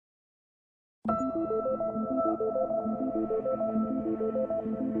Dear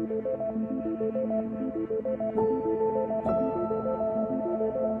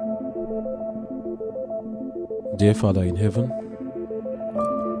Father in heaven,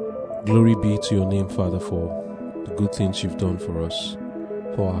 glory be to your name, Father, for the good things you've done for us,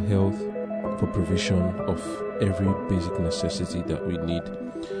 for our health, for provision of every basic necessity that we need,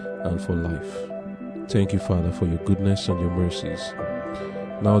 and for life. Thank you, Father, for your goodness and your mercies.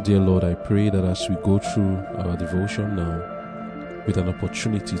 Now, dear Lord, I pray that as we go through our devotion now, with an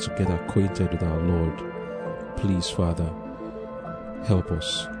opportunity to get acquainted with our Lord, please, Father, help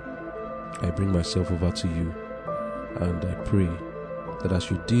us. I bring myself over to you, and I pray that as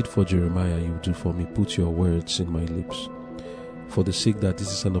you did for Jeremiah, you do for me. Put your words in my lips. For the sake that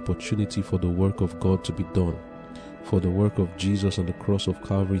this is an opportunity for the work of God to be done, for the work of Jesus on the cross of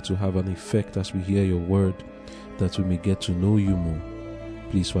Calvary to have an effect as we hear your word, that we may get to know you more.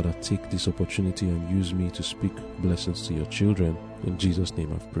 Please, Father, take this opportunity and use me to speak blessings to your children. In Jesus'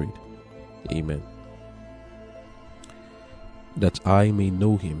 name I've prayed. Amen. That I may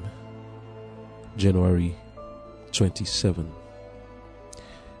know him. January 27.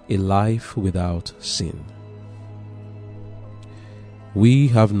 A life without sin. We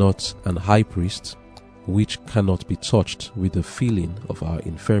have not an high priest which cannot be touched with the feeling of our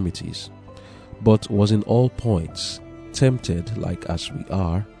infirmities, but was in all points tempted like as we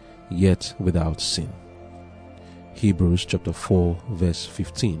are, yet without sin. Hebrews chapter 4 verse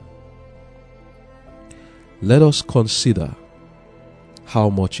 15. Let us consider how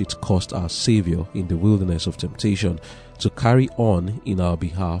much it cost our Saviour in the wilderness of temptation to carry on in our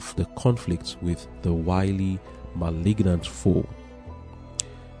behalf the conflict with the wily, malignant foe.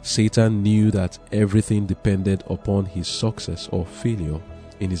 Satan knew that everything depended upon his success or failure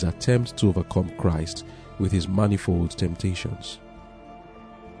in his attempt to overcome Christ with his manifold temptations.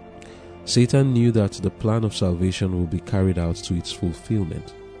 Satan knew that the plan of salvation would be carried out to its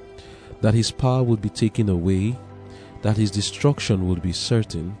fulfillment, that his power would be taken away, that his destruction would be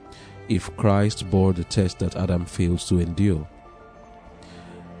certain if Christ bore the test that Adam failed to endure.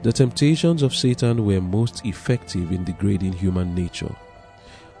 The temptations of Satan were most effective in degrading human nature,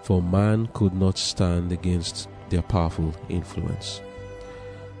 for man could not stand against their powerful influence.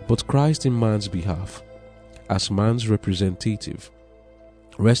 But Christ in man's behalf, as man's representative,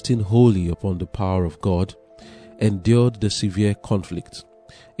 resting wholly upon the power of God, endured the severe conflict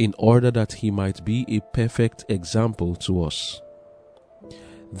in order that he might be a perfect example to us.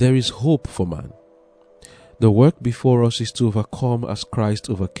 There is hope for man. The work before us is to overcome as Christ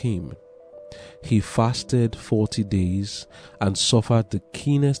overcame. He fasted 40 days and suffered the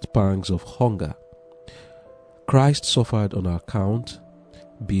keenest pangs of hunger. Christ suffered on our account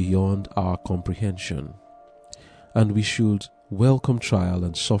beyond our comprehension, and we should welcome trial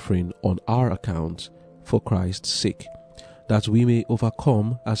and suffering on our account for Christ's sake, that we may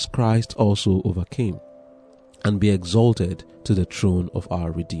overcome as Christ also overcame, and be exalted to the throne of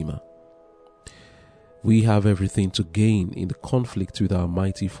our Redeemer. We have everything to gain in the conflict with our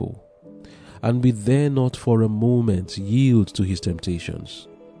mighty foe, and we dare not for a moment yield to his temptations.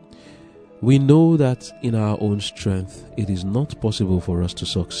 We know that in our own strength it is not possible for us to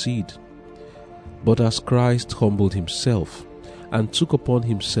succeed, but as Christ humbled himself and took upon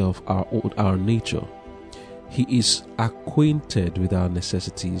himself our nature, he is acquainted with our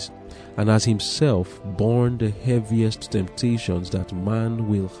necessities, and has himself borne the heaviest temptations that man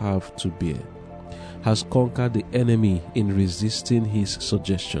will have to bear, has conquered the enemy in resisting his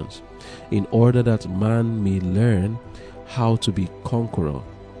suggestions, in order that man may learn how to be conqueror.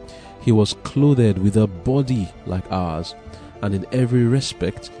 He was clothed with a body like ours, and in every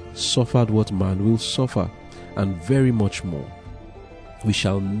respect suffered what man will suffer, and very much more. We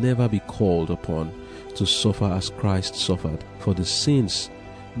shall never be called upon to suffer as Christ suffered for the sins,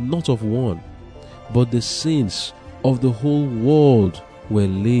 not of one, but the sins of the whole world were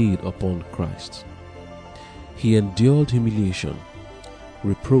laid upon Christ. He endured humiliation,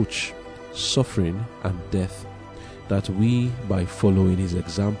 reproach, suffering, and death, that we, by following his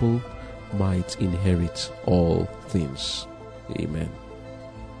example, might inherit all things. Amen.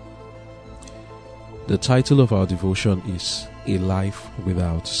 The title of our devotion is A Life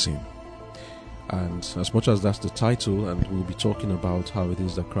Without Sin. And as much as that's the title, and we'll be talking about how it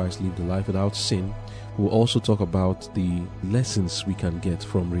is that Christ lived a life without sin, we'll also talk about the lessons we can get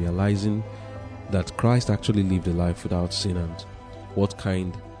from realizing that Christ actually lived a life without sin and what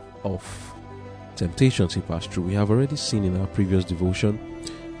kind of temptations he passed through. We have already seen in our previous devotion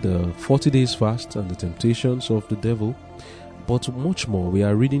the 40 days fast and the temptations of the devil, but much more we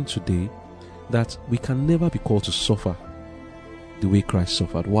are reading today that we can never be called to suffer the way Christ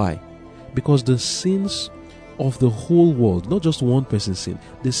suffered. Why? Because the sins of the whole world, not just one person's sin,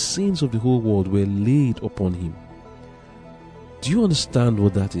 the sins of the whole world were laid upon him. Do you understand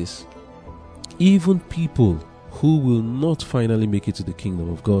what that is? Even people who will not finally make it to the kingdom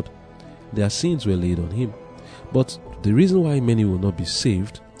of God, their sins were laid on him. But the reason why many will not be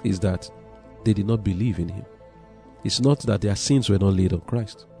saved is that they did not believe in him. It's not that their sins were not laid on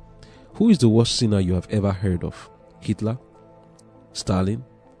Christ. Who is the worst sinner you have ever heard of? Hitler? Stalin?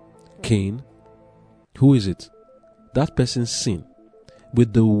 Cain? Who is it? That person's sin,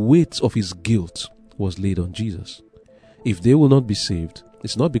 with the weight of his guilt, was laid on Jesus. If they will not be saved,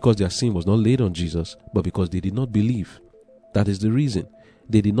 it's not because their sin was not laid on Jesus, but because they did not believe. That is the reason.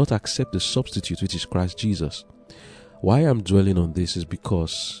 They did not accept the substitute, which is Christ Jesus. Why I'm dwelling on this is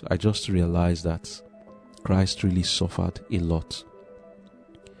because I just realized that Christ really suffered a lot.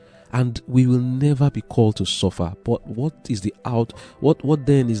 And we will never be called to suffer. But what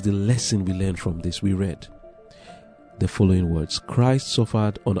then is the lesson we learn from this? We read the following words: Christ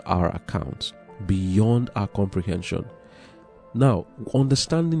suffered on our account, beyond our comprehension. Now,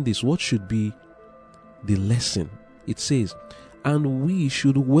 understanding this, what should be the lesson? It says, and we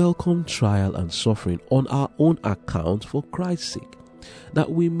should welcome trial and suffering on our own account for Christ's sake,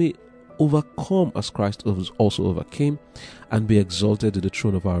 that we may overcome as Christ also overcame, and be exalted to the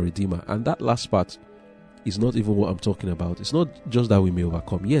throne of our Redeemer. And that last part is not even what I'm talking about. It's not just that we may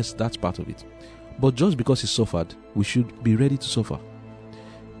overcome. Yes, that's part of it. But just because he suffered, we should be ready to suffer.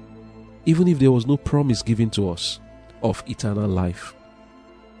 Even if there was no promise given to us of eternal life.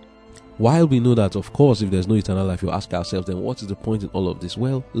 While we know that, of course, if there's no eternal life, you ask ourselves, then what is the point in all of this?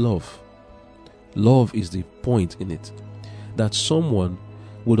 Well, love. Love is the point in it. That someone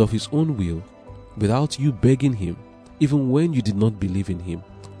would of his own will, without you begging him, even when you did not believe in him,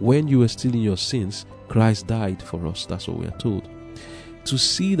 when you were still in your sins, Christ died for us. That's what we are told. To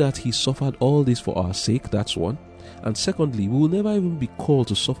see that he suffered all this for our sake, that's one. And secondly, we will never even be called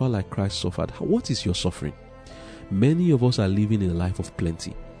to suffer like Christ suffered. What is your suffering? Many of us are living in a life of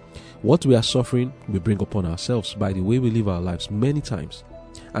plenty. What we are suffering, we bring upon ourselves by the way we live our lives many times.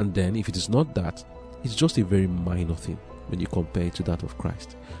 And then, if it is not that, it's just a very minor thing when you compare it to that of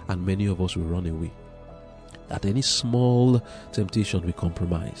Christ. And many of us will run away. At any small temptation, we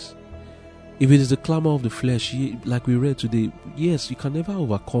compromise. If it is the clamor of the flesh, like we read today, yes, you can never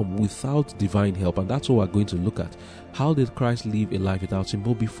overcome without divine help. And that's what we're going to look at. How did Christ live a life without sin?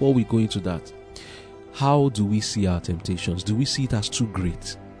 But before we go into that, how do we see our temptations? Do we see it as too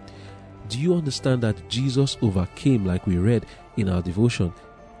great? Do you understand that Jesus overcame, like we read in our devotion?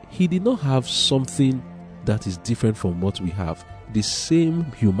 He did not have something that is different from what we have. The same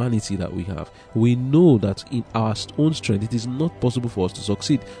humanity that we have. We know that in our own strength it is not possible for us to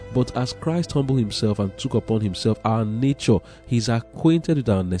succeed. But as Christ humbled himself and took upon himself our nature, he is acquainted with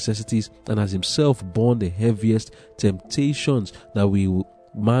our necessities and has himself borne the heaviest temptations that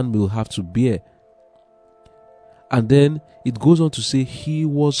man will have to bear. And then it goes on to say he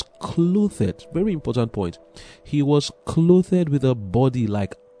was clothed. Very important point. He was clothed with a body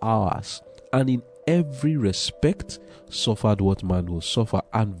like ours, and in every respect suffered what man will suffer,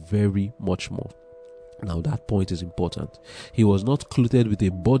 and very much more. Now that point is important. He was not clothed with a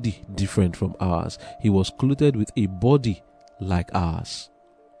body different from ours. He was clothed with a body like ours.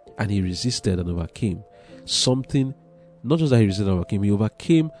 And he resisted and overcame something. Not just that he resisted and overcame, he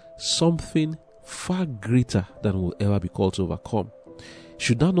overcame something far greater than will ever be called to overcome.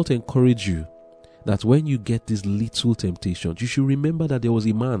 Should that not encourage you that when you get these little temptations, you should remember that there was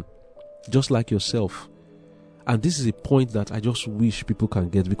a man just like yourself? And this is a point that I just wish people can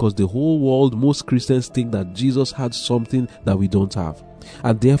get, because the whole world, most Christians think that Jesus had something that we don't have,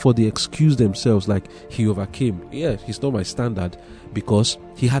 and therefore they excuse themselves like he overcame. Yeah, he's not my standard because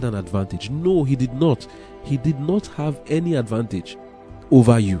he had an advantage. No, he did not. He did not have any advantage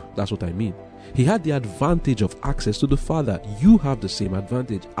over you. That's what I mean. He had the advantage of access to the Father. You have the same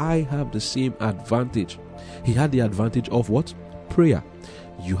advantage. I have the same advantage. He had the advantage of what? Prayer.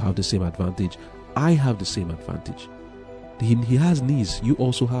 You have the same advantage. I have the same advantage. He has knees. You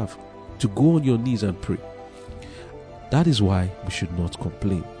also have to go on your knees and pray. That is why we should not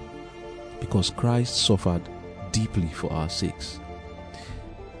complain, because Christ suffered deeply for our sakes.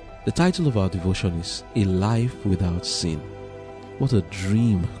 The title of our devotion is A Life Without Sin. What a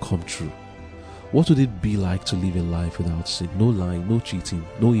dream come true. What would it be like to live a life without sin? No lying, no cheating,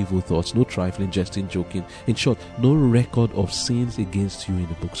 no evil thoughts, no trifling, jesting, joking. In short, no record of sins against you in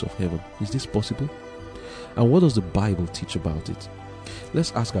the books of heaven. Is this possible? And what does the Bible teach about it?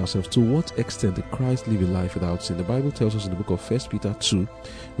 Let's ask ourselves, to what extent did Christ live a life without sin? The Bible tells us in the book of 1 Peter 2,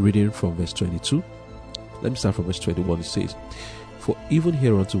 reading from verse 22. Let me start from verse 21. It says, For even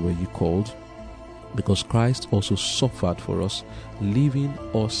hereunto were ye called, because Christ also suffered for us, leaving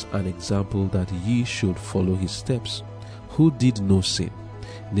us an example that ye should follow his steps, who did no sin,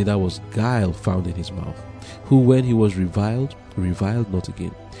 neither was guile found in his mouth, who when he was reviled not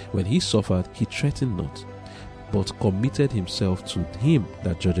again. When he suffered, he threatened not, but committed himself to him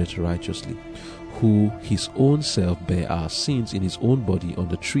that judgeth righteously, who his own self bare our sins in his own body on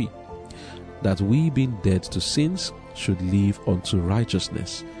the tree, that we being dead to sins should live unto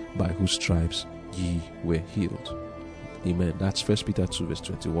righteousness, by whose stripes ye were healed. Amen. That's 1 Peter 2 verse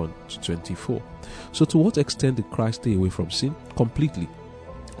 21 to 24. So to what extent did Christ stay away from sin? Completely.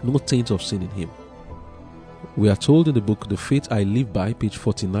 No taint of sin in him. We are told in the book The Faith I Live By, page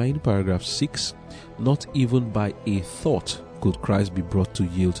 49, paragraph 6, not even by a thought could Christ be brought to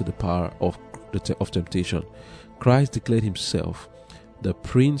yield to the power of temptation. Christ declared himself, the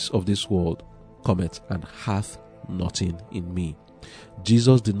prince of this world cometh and hath nothing in me.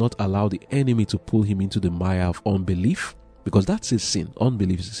 Jesus did not allow the enemy to pull him into the mire of unbelief, because that's a sin.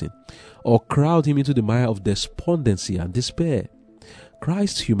 Unbelief is a sin. Or crowd him into the mire of despondency and despair.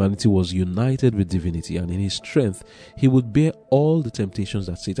 Christ's humanity was united with divinity, and in his strength he would bear all the temptations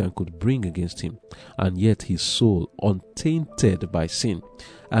that Satan could bring against him, and yet his soul untainted by sin.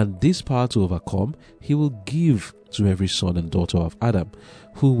 And this power to overcome he will give to every son and daughter of Adam,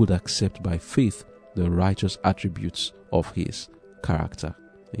 who would accept by faith the righteous attributes of his character.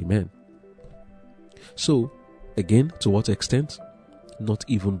 Amen. So, again, to what extent? Not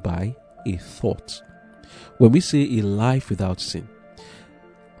even by a thought. When we say a life without sin,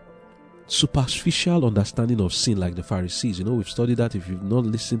 superficial understanding of sin, like the Pharisees, we've studied that. If you've not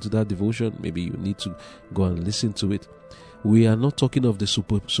listened to that devotion, maybe you need to go and listen to it. We are not talking of the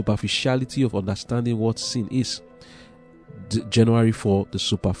superficiality of understanding what sin is. January 4, the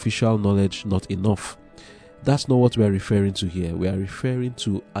superficial knowledge not enough. That's not what we are referring to here. We are referring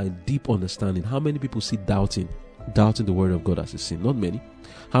to a deep understanding. How many people see doubting the word of God as a sin? Not many.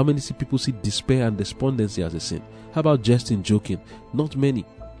 How many people see despair and despondency as a sin? How about jesting, joking? Not many.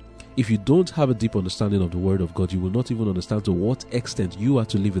 If you don't have a deep understanding of the word of God, you will not even understand to what extent you are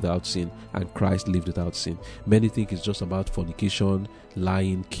to live without sin and Christ lived without sin. Many think it's just about fornication,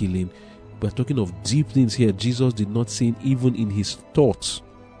 lying, killing. We're talking of deep things here. Jesus did not sin even in his thoughts.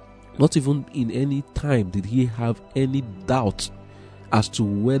 Not even in any time did he have any doubt as to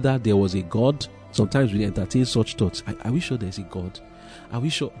whether there was a God. Sometimes we entertain such thoughts. Are we sure there's a God? Are we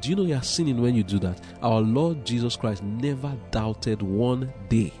sure? Do you know you are sinning when you do that? Our Lord Jesus Christ never doubted one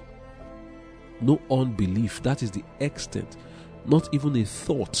day. No unbelief. That is the extent. Not even a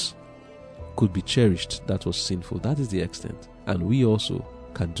thought could be cherished that was sinful. That is the extent. And we also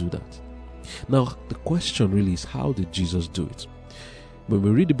can do that. Now, the question really is, how did Jesus do it? When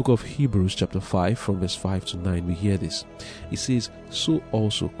we read the book of Hebrews chapter 5 from verse 5 to 9, we hear this. It says, so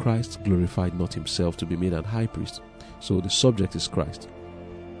also Christ glorified not himself to be made an high priest. So the subject is Christ.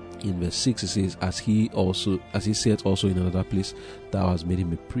 In verse 6 it says, as he said also in another place, thou hast made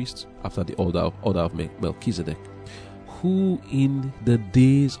him a priest after the order of Melchizedek, who in the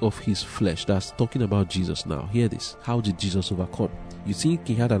days of his flesh, that's talking about Jesus now. Hear this. How did Jesus overcome? You think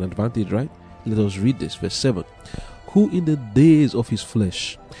he had an advantage, right? Let us read this, verse 7. Who in the days of his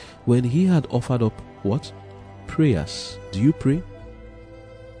flesh, when he had offered up what? Prayers. Do you pray?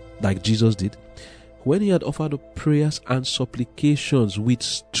 Like Jesus did. When he had offered up prayers and supplications with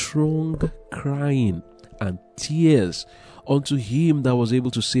strong crying and tears unto him that was able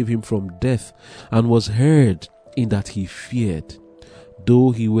to save him from death, and was heard in that he feared,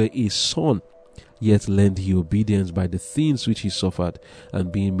 though he were a son, yet learned he obedience by the things which he suffered,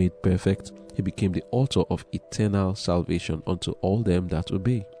 and being made perfect, he became the author of eternal salvation unto all them that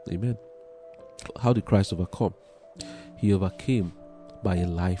obey. Amen. How did Christ overcome? He overcame by a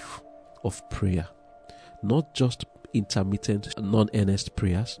life of prayer. Not just intermittent, non-earnest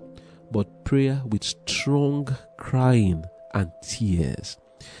prayers, but prayer with strong crying and tears.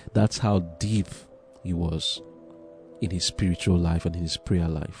 That's how deep he was in his spiritual life and in his prayer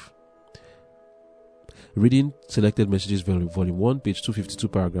life. Reading Selected Messages, Volume 1, page 252,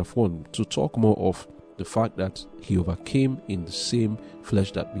 paragraph 1, to talk more of the fact that he overcame in the same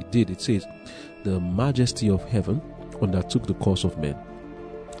flesh that we did. It says, the majesty of heaven undertook the cause of men,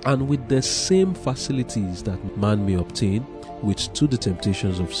 and with the same facilities that man may obtain, withstood the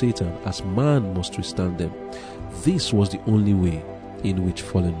temptations of Satan, as man must withstand them. This was the only way in which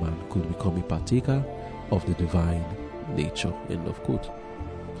fallen man could become a partaker of the divine nature. End of quote.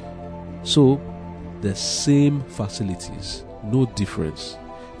 So, the same facilities, no difference.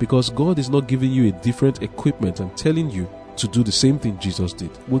 Because God is not giving you a different equipment and telling you to do the same thing Jesus did.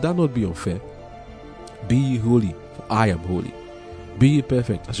 Would that not be unfair? Be ye holy, for I am holy. Be ye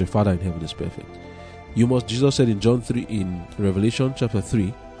perfect as your Father in heaven is perfect. Jesus said in Revelation chapter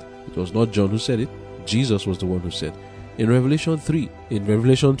 3, it was not John who said it, Jesus was the one who said. In Revelation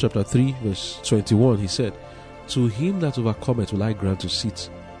chapter 3, verse 21, he said, to him that overcometh will I grant to sit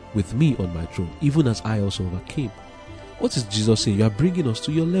with me on my throne, even as I also overcame. What is Jesus saying? You are bringing us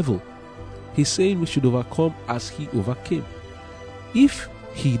to your level. He's saying we should overcome as he overcame. If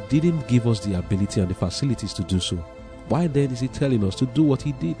he didn't give us the ability and the facilities to do so, why then is he telling us to do what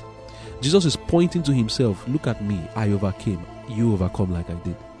he did? Jesus is pointing to himself. Look at me, I overcame. You overcome like I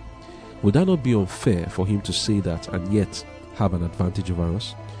did. Would that not be unfair for him to say that and yet have an advantage over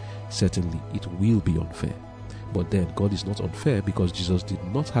us? Certainly, it will be unfair. But then God is not unfair, because Jesus did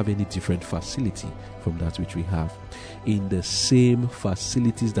not have any different facility from that which we have. In the same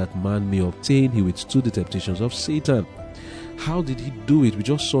facilities that man may obtain, he withstood the temptations of Satan. How did he do it? We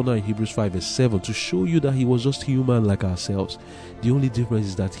just saw now in Hebrews 5 verse 7 to show you that he was just human like ourselves. The only difference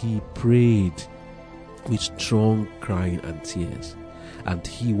is that he prayed with strong crying and tears. And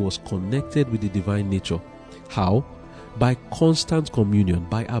he was connected with the divine nature. How? By constant communion,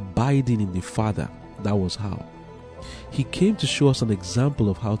 by abiding in the Father. That was how. He came to show us an example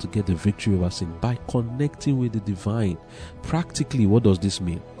of how to get the victory over sin by connecting with the divine. Practically, what does this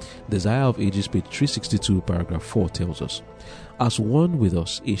mean? Desire of Ages, page 362, paragraph 4 tells us, as one with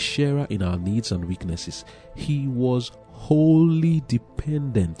us, a sharer in our needs and weaknesses, he was wholly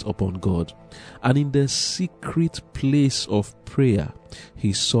dependent upon God, and in the secret place of prayer,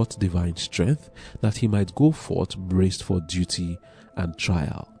 he sought divine strength that he might go forth braced for duty and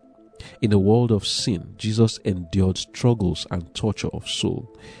trial. In a world of sin, Jesus endured struggles and torture of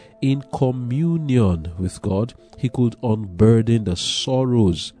soul. In communion with God, he could unburden the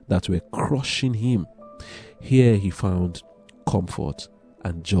sorrows that were crushing him. Here he found comfort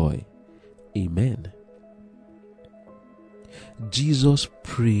and joy. Amen. Jesus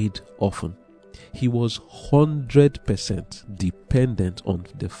prayed often. He was 100% dependent on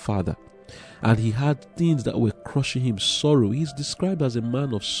the Father. And he had things that were crushing him, sorrow. He's described as a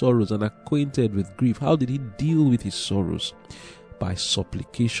man of sorrows and acquainted with grief. How did he deal with his sorrows? By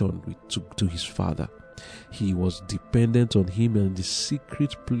supplication to his Father. He was dependent on him, and in the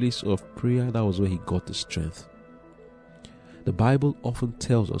secret place of prayer, that was where he got the strength. The Bible often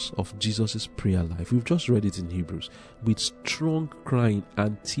tells us of Jesus' prayer life. We've just read it in Hebrews. With strong crying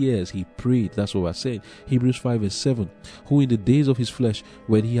and tears he prayed. That's what we're saying. Hebrews 5 verse 7. Who in the days of his flesh,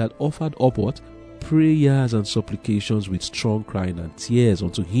 when he had offered upward prayers and supplications with strong crying and tears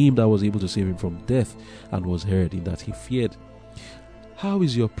unto him that was able to save him from death, and was heard, in that he feared. How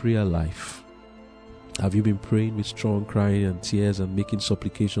is your prayer life? Have you been praying with strong crying and tears and making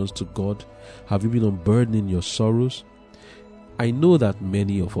supplications to God? Have you been unburdening your sorrows? I know that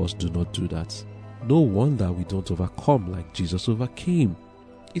many of us do not do that. No wonder we don't overcome like Jesus overcame.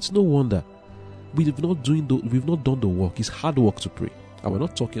 It's no wonder. We've not done the work. It's hard work to pray. And we're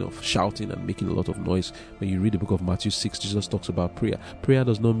not talking of shouting and making a lot of noise. When you read the book of Matthew 6, Jesus talks about prayer. Prayer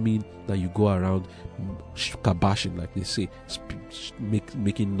does not mean that you go around kabashing, like they say,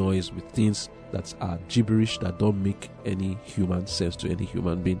 making noise with things that are gibberish, that don't make any human sense to any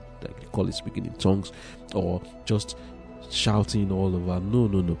human being. Like they call it speaking in tongues, or just shouting all over.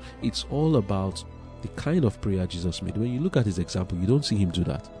 No. It's all about the kind of prayer Jesus made. When you look at his example, you don't see him do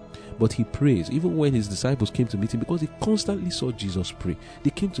that. But he prays. Even when his disciples came to meet him, because they constantly saw Jesus pray, they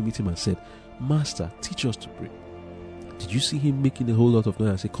came to meet him and said, Master, teach us to pray. Did you see him making a whole lot of noise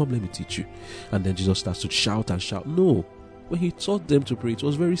and say, come, let me teach you? And then Jesus starts to shout and shout. No. When he taught them to pray, it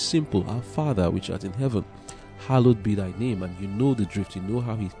was very simple. Our Father which art in heaven, hallowed be thy name. And you know the drift. You know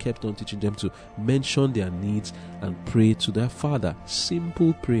how he kept on teaching them to mention their needs and pray to their Father.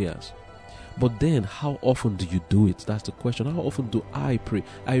 Simple prayers. But then, how often do you do it? That's the question. How often do I pray?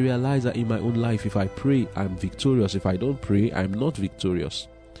 I realize that in my own life, if I pray, I'm victorious. If I don't pray, I'm not victorious.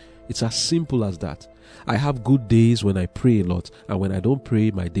 It's as simple as that. I have good days when I pray a lot, and when I don't pray,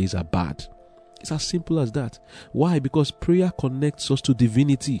 my days are bad. It's as simple as that. Why? Because prayer connects us to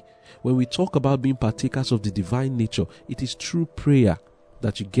divinity. When we talk about being partakers of the divine nature, it is through prayer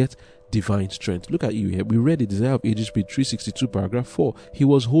that you get divine strength. Look at you here. We read the Desire of Ages, page 362, paragraph 4. He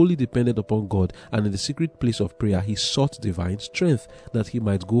was wholly dependent upon God, and in the secret place of prayer, he sought divine strength that he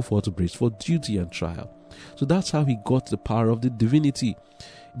might go forth to brace for duty and trial. So that's how he got the power of the divinity.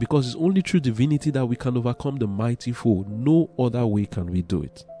 Because it's only through divinity that we can overcome the mighty foe. No other way can we do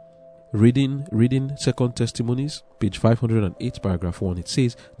it. Reading Second Testimonies, page 508, paragraph 1, it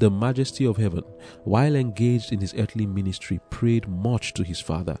says, "The majesty of heaven, while engaged in his earthly ministry, prayed much to his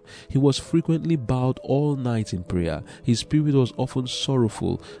Father. He was frequently bowed all night in prayer. His spirit was often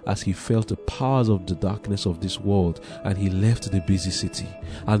sorrowful as he felt the powers of the darkness of this world, and he left the busy city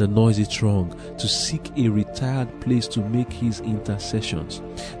and the noisy throng to seek a retired place to make his intercessions.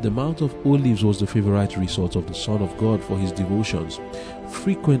 The Mount of Olives was the favorite resort of the Son of God for his devotions.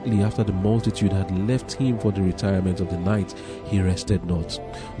 Frequently, after the multitude had left him for the retirement of the night, he rested not,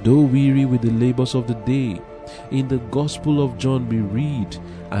 though weary with the labors of the day. In the Gospel of John we read,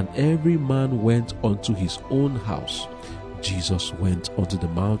 and every man went unto his own house. Jesus went unto the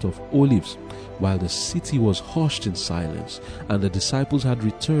Mount of Olives, while the city was hushed in silence, and the disciples had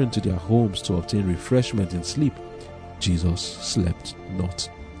returned to their homes to obtain refreshment in sleep. Jesus slept not."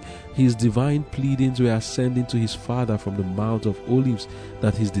 His divine pleadings were ascending to his Father from the Mount of Olives,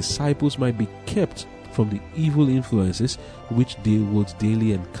 that his disciples might be kept from the evil influences which they would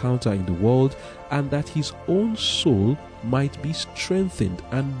daily encounter in the world, and that his own soul might be strengthened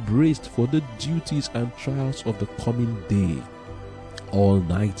and braced for the duties and trials of the coming day. All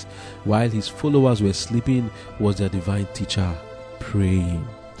night, while his followers were sleeping, was their divine teacher praying.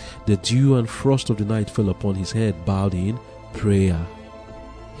 The dew and frost of the night fell upon his head, bowed in prayer.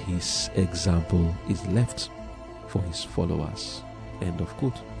 His example is left for his followers. End of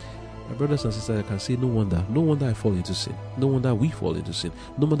quote. My brothers and sisters, I can say no wonder I fall into sin. No wonder we fall into sin.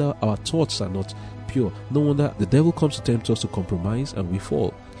 No wonder our thoughts are not pure. No wonder the devil comes to tempt us to compromise and we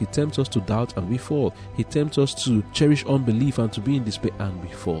fall. He tempts us to doubt and we fall. He tempts us to cherish unbelief and to be in despair and we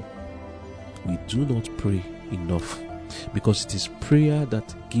fall. We do not pray enough, because it is prayer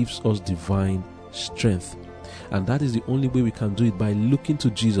that gives us divine strength. And that is the only way we can do it, by looking to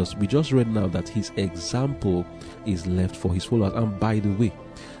Jesus. We just read now that his example is left for his followers. And by the way,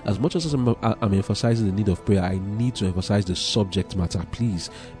 as much as I'm emphasizing the need of prayer, I need to emphasize the subject matter, please.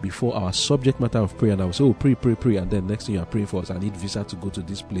 Before our subject matter of prayer, and I will say, oh, pray, and then next thing you are praying for us, I need visa to go to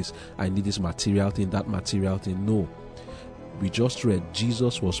this place, I need this material thing, that material thing. No. We just read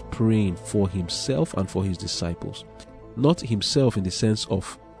Jesus was praying for himself and for his disciples. Not himself in the sense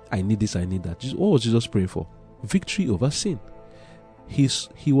of, I need this, I need that. What was Jesus praying for? Victory over sin.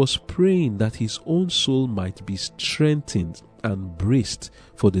 He was praying that his own soul might be strengthened and braced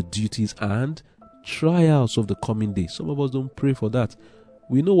for the duties and trials of the coming day. Some of us don't pray for that.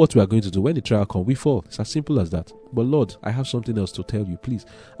 We know what we are going to do. When the trial comes, we fall. It's as simple as that. But Lord, I have something else to tell you. Please,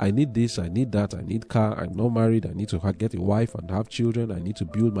 I need this, I need that, I need car, I'm not married, I need to get a wife and have children, I need to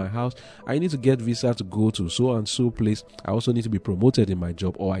build my house, I need to get visa to go to so and so place, I also need to be promoted in my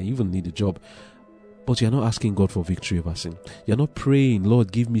job, or I even need a job. But you're not asking God for victory over sin. You're not praying,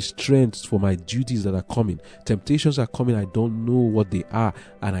 Lord, give me strength for my duties that are coming. Temptations are coming, I don't know what they are,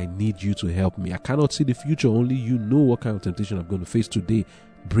 and I need you to help me. I cannot see the future, only you know what kind of temptation I'm going to face today.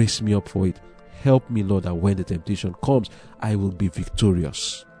 Brace me up for it. Help me, Lord, that when the temptation comes, I will be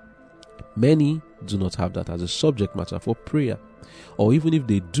victorious. Many do not have that as a subject matter for prayer. Or even if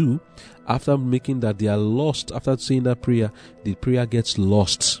they do, after making that, they are lost. After saying that prayer, the prayer gets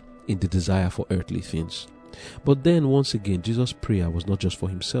lost in the desire for earthly things. But then once again, Jesus' prayer was not just for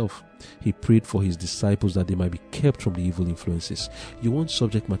himself. He prayed for his disciples that they might be kept from the evil influences. You want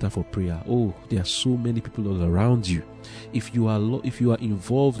subject matter for prayer? Oh, there are so many people all around you. If you are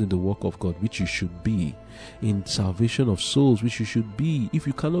involved in the work of God, which you should be, in salvation of souls, which you should be, if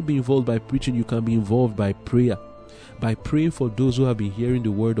you cannot be involved by preaching, you can be involved by prayer. By praying for those who have been hearing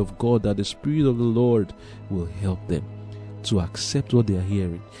the word of God, that the Spirit of the Lord will help them to accept what they are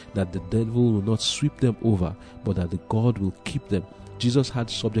hearing, that the devil will not sweep them over, but that the God will keep them. Jesus had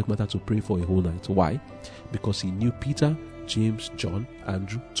subject matter to pray for a whole night. Why? Because he knew Peter, James, John,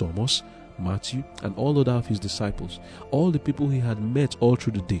 Andrew, Thomas, Matthew, and all other of his disciples, all the people he had met all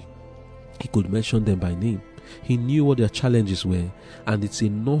through the day. He could mention them by name. He knew what their challenges were, and it's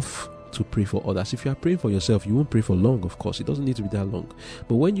enough to pray for others. If you are praying for yourself, you won't pray for long, of course. It doesn't need to be that long.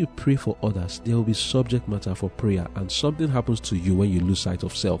 But when you pray for others, there will be subject matter for prayer, and something happens to you when you lose sight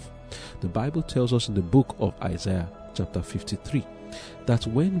of self. The Bible tells us in the book of Isaiah, chapter 53, that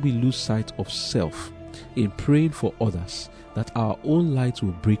when we lose sight of self in praying for others, that our own light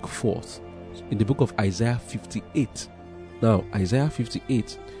will break forth. In the book of Isaiah 58. Now, Isaiah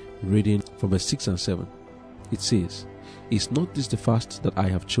 58, reading from verse 6 and 7, it says, "Is not this the fast that I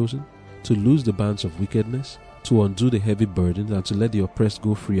have chosen? To loose the bands of wickedness, to undo the heavy burdens, and to let the oppressed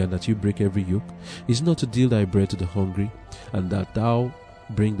go free, and that you break every yoke? Is it not to deal thy bread to the hungry, and that thou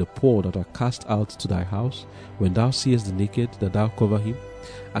bring the poor that are cast out to thy house, when thou seest the naked, that thou cover him,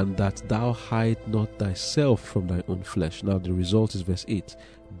 and that thou hide not thyself from thy own flesh. Now the result is verse 8.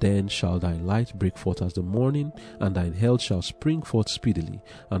 Then shall thy light break forth as the morning, and thine health shall spring forth speedily,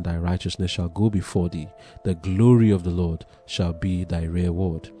 and thy righteousness shall go before thee. The glory of the Lord shall be thy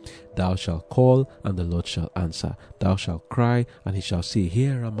reward. Thou shalt call, and the Lord shall answer. Thou shalt cry, and he shall say,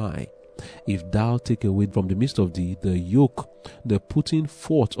 Here am I. If thou take away from the midst of thee the yoke, the putting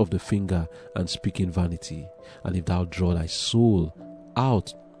forth of the finger, and speaking vanity, and if thou draw thy soul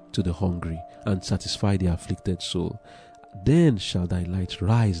out to the hungry, and satisfy the afflicted soul, then shall thy light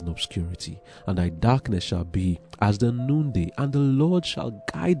rise in obscurity, and thy darkness shall be as the noonday. And the Lord shall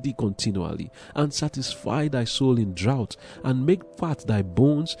guide thee continually, and satisfy thy soul in drought, and make fat thy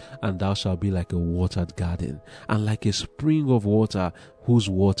bones, and thou shalt be like a watered garden, and like a spring of water, whose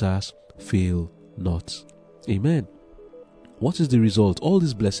waters fail not. Amen. What is the result? All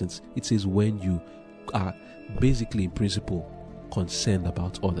these blessings, it says, when you are basically in principle concerned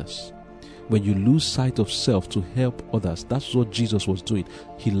about others. When you lose sight of self to help others, that's what Jesus was doing.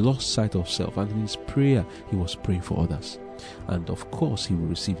 He lost sight of self, and in his prayer, he was praying for others. And of course, he will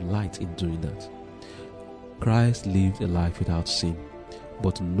receive light in doing that. Christ lived a life without sin,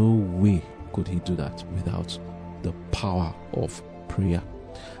 but no way could he do that without the power of prayer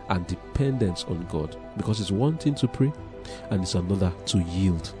and dependence on God. Because it's one thing to pray, and it's another to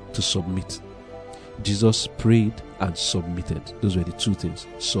yield, to submit. Jesus prayed and submitted. Those were the two things.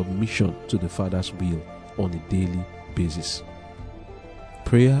 Submission to the Father's will on a daily basis.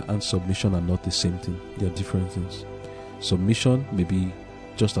 Prayer and submission are not the same thing. They are different things. Submission may be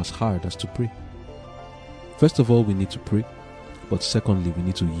just as hard as to pray. First of all, we need to pray. But secondly, we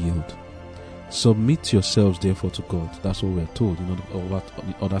need to yield. Submit yourselves therefore to God. That's what we are told in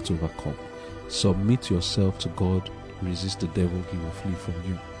order to overcome. Submit yourself to God. Resist the devil, he will flee from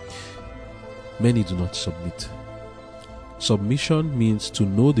you. Many do not submit. Submission means to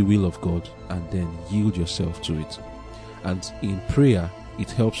know the will of God and then yield yourself to it. And in prayer, it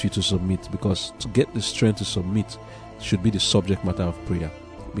helps you to submit, because to get the strength to submit should be the subject matter of prayer.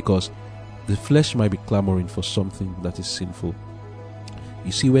 Because the flesh might be clamoring for something that is sinful.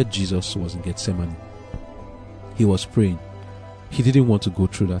 You see where Jesus was in Gethsemane. He was praying. He didn't want to go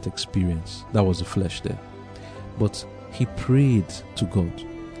through that experience. That was the flesh there. But he prayed to God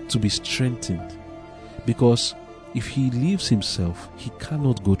to be strengthened, because if he leaves himself, he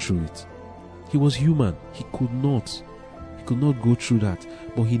cannot go through it. He was human. He could not go through that,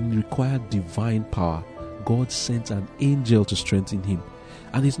 but he required divine power. God sent an angel to strengthen him.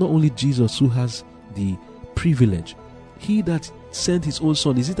 And it's not only Jesus who has the privilege. He that sent his own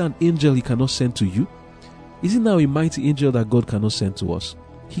son, is it an angel he cannot send to you? Is it now a mighty angel that God cannot send to us?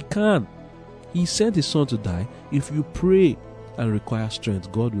 He can. He sent his son to die. If you pray and require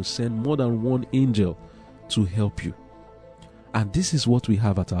strength, God will send more than one angel to help you. And this is what we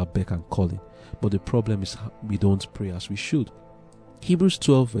have at our beck and calling. But the problem is we don't pray as we should. Hebrews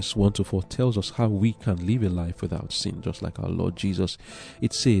 12 verse 1 to 4 tells us how we can live a life without sin, just like our Lord Jesus.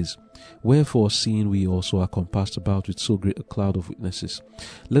 It says, Wherefore, seeing we also are compassed about with so great a cloud of witnesses,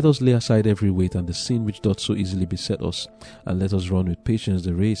 let us lay aside every weight and the sin which doth so easily beset us, and let us run with patience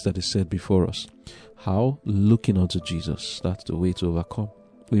the race that is set before us. How? Looking unto Jesus. That's the way to overcome.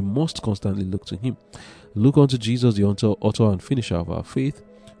 We must constantly look to him. Look unto Jesus, the author and finisher of our faith,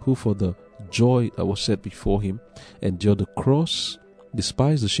 who for the joy that was set before him endured the cross,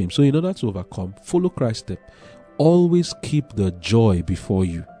 despised the shame. So in order to overcome, follow Christ's step. Always keep the joy before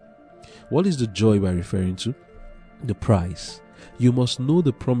you. What is the joy we're referring to? The prize. You must know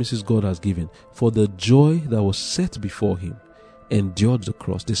the promises God has given. For the joy that was set before him endured the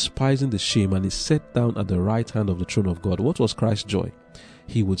cross, despising the shame, and is set down at the right hand of the throne of God. What was Christ's joy?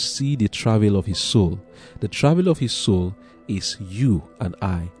 He would see the travail of his soul. The travail of his soul is you and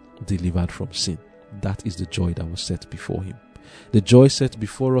I delivered from sin. That is the joy that was set before him. The joy set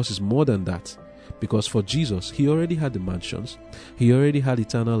before us is more than that. Because for Jesus, he already had the mansions. He already had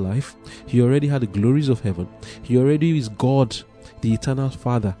eternal life. He already had the glories of heaven. He already is God, the eternal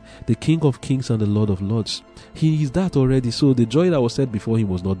Father, the King of kings and the Lord of lords. He is that already. So the joy that was set before him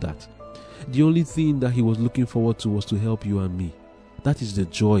was not that. The only thing that he was looking forward to was to help you and me. That is the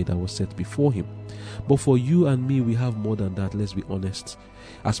joy that was set before him. But for you and me, we have more than that, let's be honest.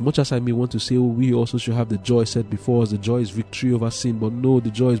 As much as I may want to say, we also should have the joy set before us. The joy is victory over sin. But no, the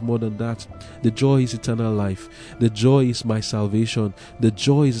joy is more than that. The joy is eternal life. The joy is my salvation. The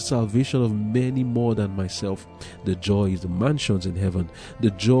joy is the salvation of many more than myself. The joy is the mansions in heaven.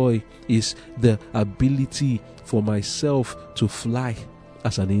 The joy is the ability for myself to fly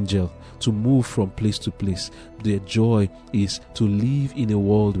as an angel, to move from place to place. Their joy is to live in a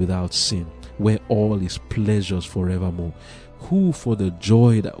world without sin, where all is pleasures forevermore. Who, for the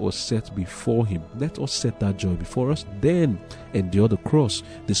joy that was set before him, let us set that joy before us, then endure the cross,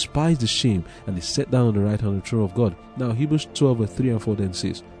 despise the shame, and is set down on the right hand of the throne of God. Now Hebrews 12 verse 3 and 4 then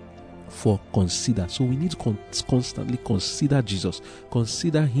says, for consider. So we need to constantly consider Jesus.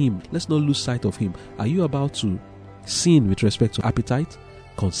 Consider him. Let's not lose sight of him. Are you about to sin with respect to appetite?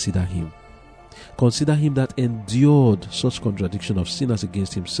 Consider him. Consider him that endured such contradiction of sinners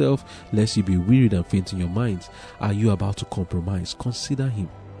against himself, lest you be wearied and faint in your minds. Are you about to compromise? Consider him.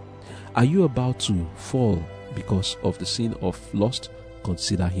 Are you about to fall because of the sin of lust?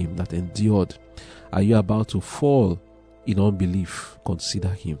 Consider him that endured. Are you about to fall in unbelief? Consider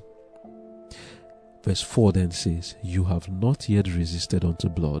him. Verse 4 then says, you have not yet resisted unto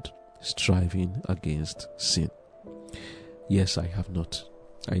blood, striving against sin. Yes, I have not.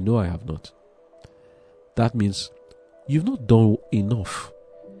 I know I have not. That means you've not done enough.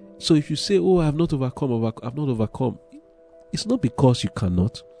 So if you say, oh, I have not overcome, it's not because you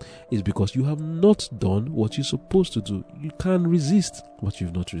cannot. It's because you have not done what you're supposed to do. You can resist, but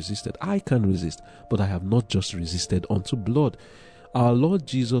you've not resisted. I can resist, but I have not just resisted unto blood. Our Lord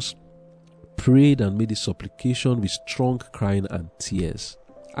Jesus prayed and made a supplication with strong crying and tears.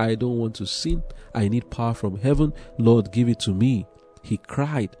 I don't want to sin. I need power from heaven. Lord, give it to me. He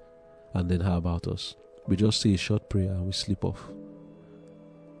cried. And then how about us? We just say a short prayer and we sleep off.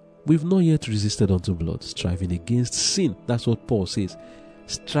 We've not yet resisted unto blood, striving against sin. That's what Paul says.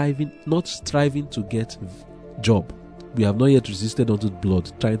 Not striving to get job. We have not yet resisted unto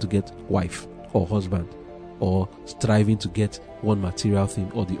blood, trying to get wife or husband, or striving to get one material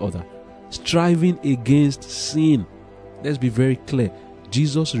thing or the other. Striving against sin. Let's be very clear.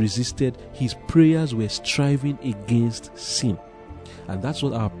 Jesus resisted. His prayers were striving against sin. And that's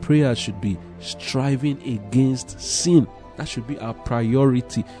what our prayers should be. Striving against sin. That should be our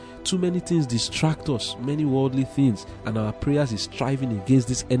priority. Too many things distract us, many worldly things, and our prayers is striving against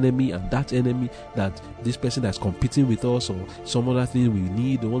this enemy and that enemy, that this person that's competing with us, or some other thing we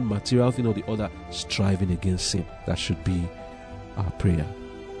need, one material thing or the other, striving against sin. That should be our prayer.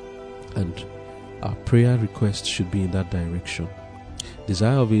 And our prayer request should be in that direction.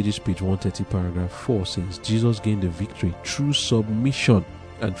 Desire of Ages, page 130, paragraph 4 says, Jesus gained the victory through submission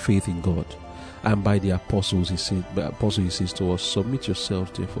and faith in God. And by the apostles, he says to us, submit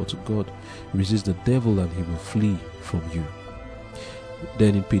yourselves therefore to God, resist the devil and he will flee from you.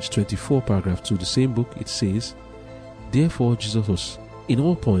 Then in page 24, paragraph 2, the same book, it says, therefore Jesus was in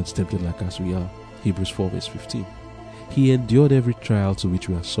all points tempted like as we are. Hebrews 4 verse 15. He endured every trial to which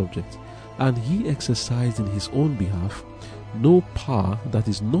we are subject, and he exercised in his own behalf no power that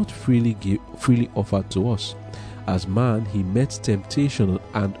is not freely offered to us. As man, he met temptation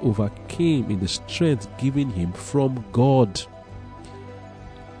and overcame in the strength given him from God.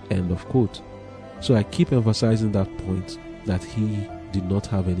 End of quote. So I keep emphasizing that point, that he did not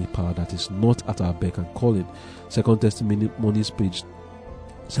have any power that is not at our beck and calling. Second Testimonies page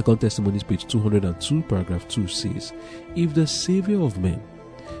 202, paragraph 2 says, if the Saviour of men,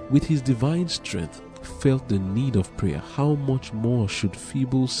 with his divine strength, felt the need of prayer, how much more should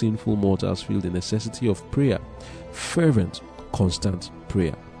feeble, sinful mortals feel the necessity of prayer, fervent, constant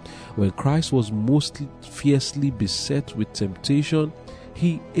prayer? When Christ was most fiercely beset with temptation,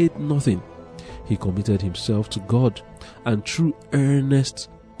 he ate nothing. He committed himself to God, and through earnest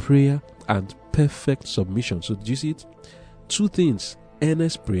prayer and perfect submission. So, do you see it? Two things: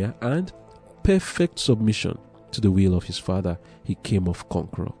 earnest prayer and perfect submission to the will of his Father. He came off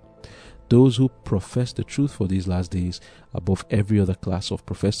conqueror. Those who profess the truth for these last days, above every other class of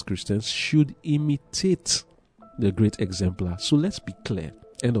professed Christians, should imitate the great exemplar. So let's be clear.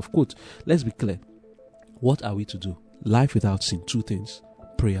 End of quote. Let's be clear. What are we to do? Life without sin. Two things: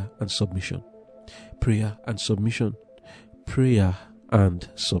 prayer and submission. Prayer and submission. Prayer and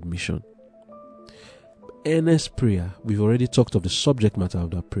submission. Earnest prayer. We've already talked of the subject matter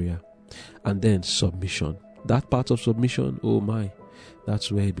of that prayer. And then submission. That part of submission, oh my,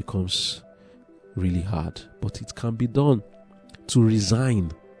 that's where it becomes really hard. But it can be done. To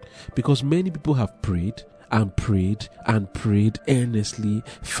resign. Because many people have prayed and prayed and prayed earnestly,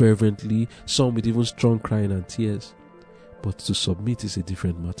 fervently, some with even strong crying and tears. But to submit is a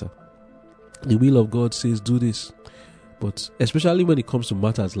different matter. The will of God says do this. But especially when it comes to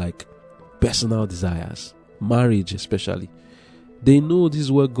matters like personal desires, marriage especially, they know this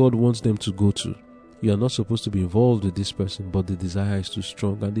is where God wants them to go to. You are not supposed to be involved with this person, but the desire is too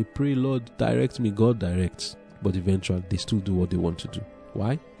strong. And they pray, Lord, direct me. God directs. But eventually, they still do what they want to do.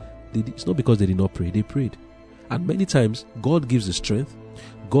 Why? It's not because they did not pray. They prayed. And many times, God gives the strength.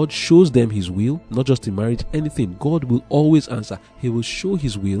 God shows them his will, not just in marriage, anything. God will always answer. He will show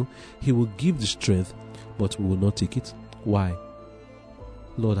his will. He will give the strength, but we will not take it. Why?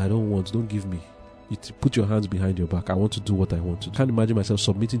 Lord, I don't give me. You put your hands behind your back. I want to do what I want to do. I can't imagine myself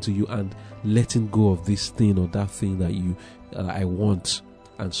submitting to you and letting go of this thing or that thing that I want.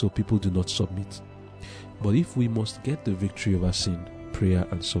 And so people do not submit. But if we must get the victory over sin, prayer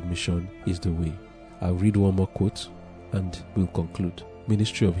and submission is the way. I'll read one more quote and we'll conclude.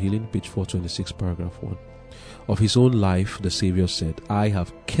 Ministry of Healing, page 426, paragraph 1. Of his own life, the Saviour said, I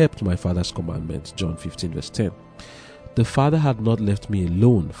have kept my Father's commandments, John 15, verse 10. The Father had not left me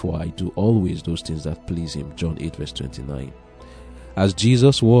alone, for I do always those things that please him, John 8, verse 29. As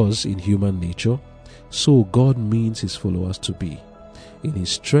Jesus was in human nature, so God means his followers to be. In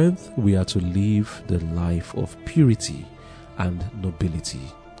his strength, we are to live the life of purity and nobility,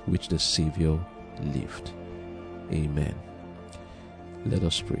 which the Saviour lived. Amen. Let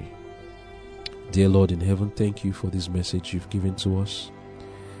us pray. Dear Lord in heaven, thank you for this message you've given to us.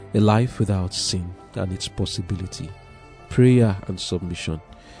 A life without sin and its possibility. Prayer and submission.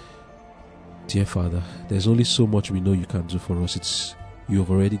 Dear Father, there's only so much we know you can do for us. You have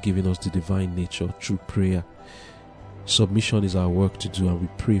already given us the divine nature through prayer. Submission is our work to do, and we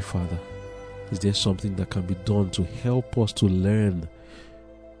pray, Father, is there something that can be done to help us to learn?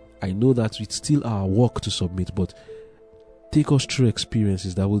 I know that it's still our work to submit, but take us through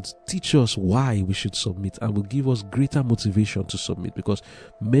experiences that will teach us why we should submit and will give us greater motivation to submit, because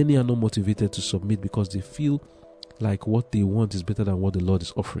many are not motivated to submit because they feel like what they want is better than what the Lord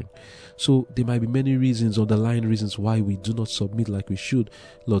is offering. So there might be many reasons, underlying reasons why we do not submit like we should.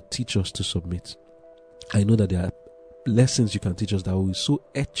 Lord, teach us to submit. I know that there are lessons you can teach us that will so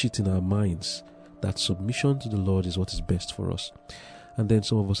etch it in our minds that submission to the Lord is what is best for us. And then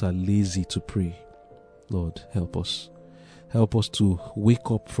some of us are lazy to pray. Lord, help us. Help us to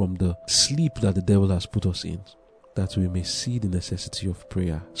wake up from the sleep that the devil has put us in, that we may see the necessity of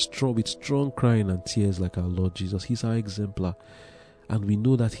prayer, with strong crying and tears like our Lord Jesus. He's our exemplar. And we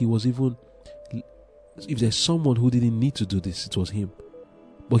know that he was even, if there's someone who didn't need to do this, it was him.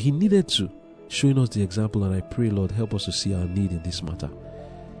 But he needed to, showing us the example. And I pray, Lord, help us to see our need in this matter.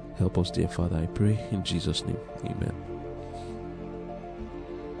 Help us, dear Father, I pray in Jesus' name. Amen.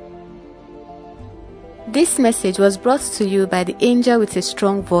 This message was brought to you by the Angel with a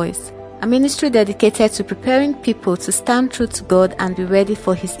Strong Voice, a ministry dedicated to preparing people to stand true to God and be ready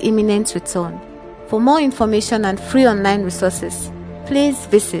for his imminent return. For more information and free online resources, please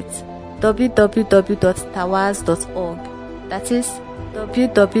visit www.tawasv.org. That is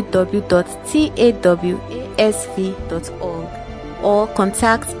www.tawasv.org, or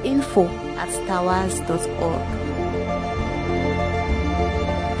contact info@tawasv.org.